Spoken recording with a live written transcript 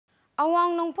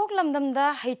Awang nongpok lamdamda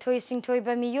haithoi singthoi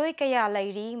ba miyoi kaya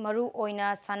lairi maru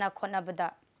oina sana khonabada.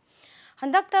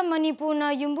 Handakta Manipur na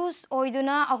yumbus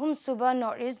oiduna ahum suba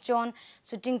Northeast Zone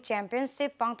Shooting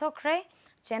Championship pangthokre.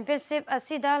 Championship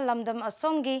asida lamdam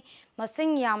asomgi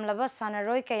masing yamlaba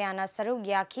sanaroi kayana saruk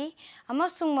yaki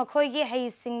amasung makhoigi hei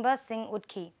singba sing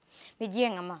utki.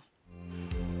 Midyeng ama.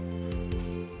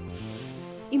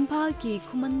 Impal ki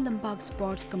Kuman Lampak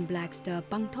Sports Complex da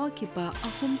pangthokipa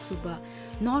ahum suba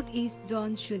Northeast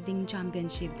Zone Shooting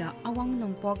Championship da awang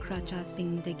nongpok racha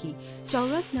sing dagi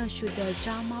chauratna shooter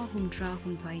jama humtra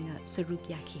humthoina saruk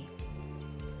yaki.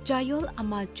 Jayol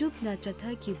ama chupna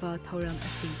chathakiba thoram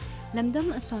asi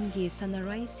lamdam asomgi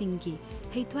sanarai singgi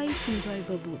heithwai singthoi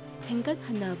babu hengat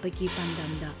hana bagi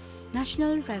pandamda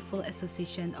National Rifle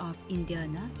Association of India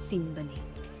na sinbani.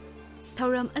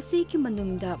 Thoram asi ki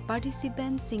manungda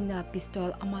participants singna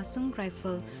pistol amasung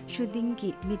rifle shooting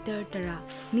ki meter tara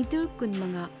meter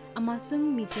kunmanga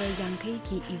amasung meter yangkai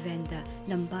ki event da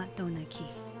lamba taunaki.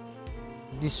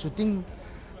 This shooting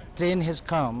train has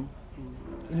come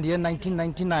in the year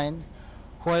 1999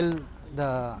 while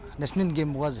the national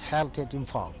game was held at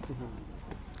Imphal.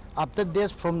 After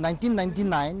this, from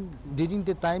 1999, during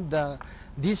the time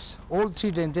these all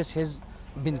three ranges has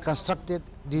been constructed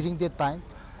during the time.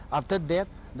 After that,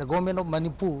 the government of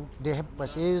Manipur, they have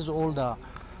purchased all the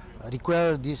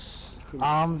required these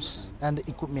arms and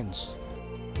equipments.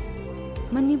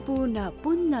 Manipur na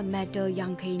punna medal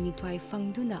yangkai nitwai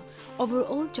fangduna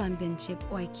overall championship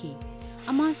oiki.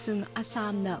 Amasung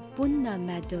Assam na punna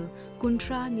medal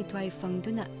kuntra nitwai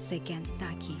fangduna second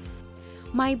taki.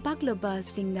 Mai baklaba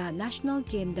singna national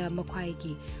game da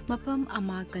makwaigi mapam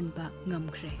ama kanba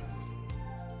ngamkre.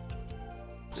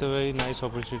 It's a very nice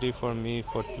opportunity for me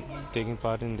for taking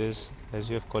part in this. As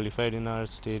we have qualified in our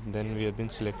state, then we have been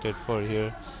selected for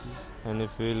here. And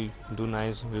if we'll do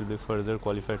nice, we'll be further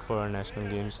qualified for our national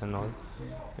games and all.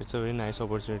 It's a very nice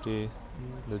opportunity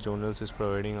the journals is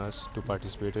providing us to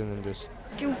participate in this.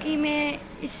 क्योंकि मैं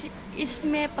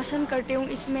इसमें पसंद करती हूँ,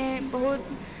 इसमें बहुत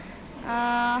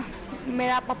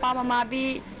मेरा पापा मामा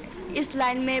भी इस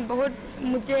लाइन में बहुत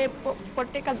मुझे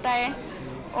प्रोटेक्ट करता है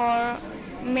और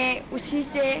मैं उसी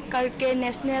से करके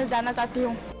नेशनल जाना चाहती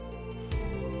हूँ.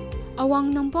 Awang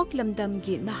nongpok lamdam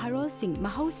gi naharol sing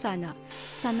mahausana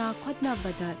sana khotna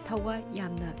bada thawa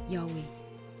yamna yawi.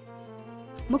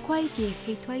 Makwai gi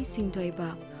heithwai singthoi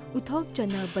ba uthok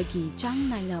chana bagi chang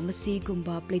naina masi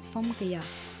gumba platform kaya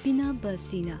pina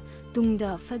basina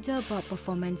tungda faja ba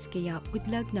performance kaya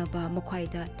utlagna ba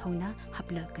makwai da thona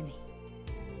haplakani.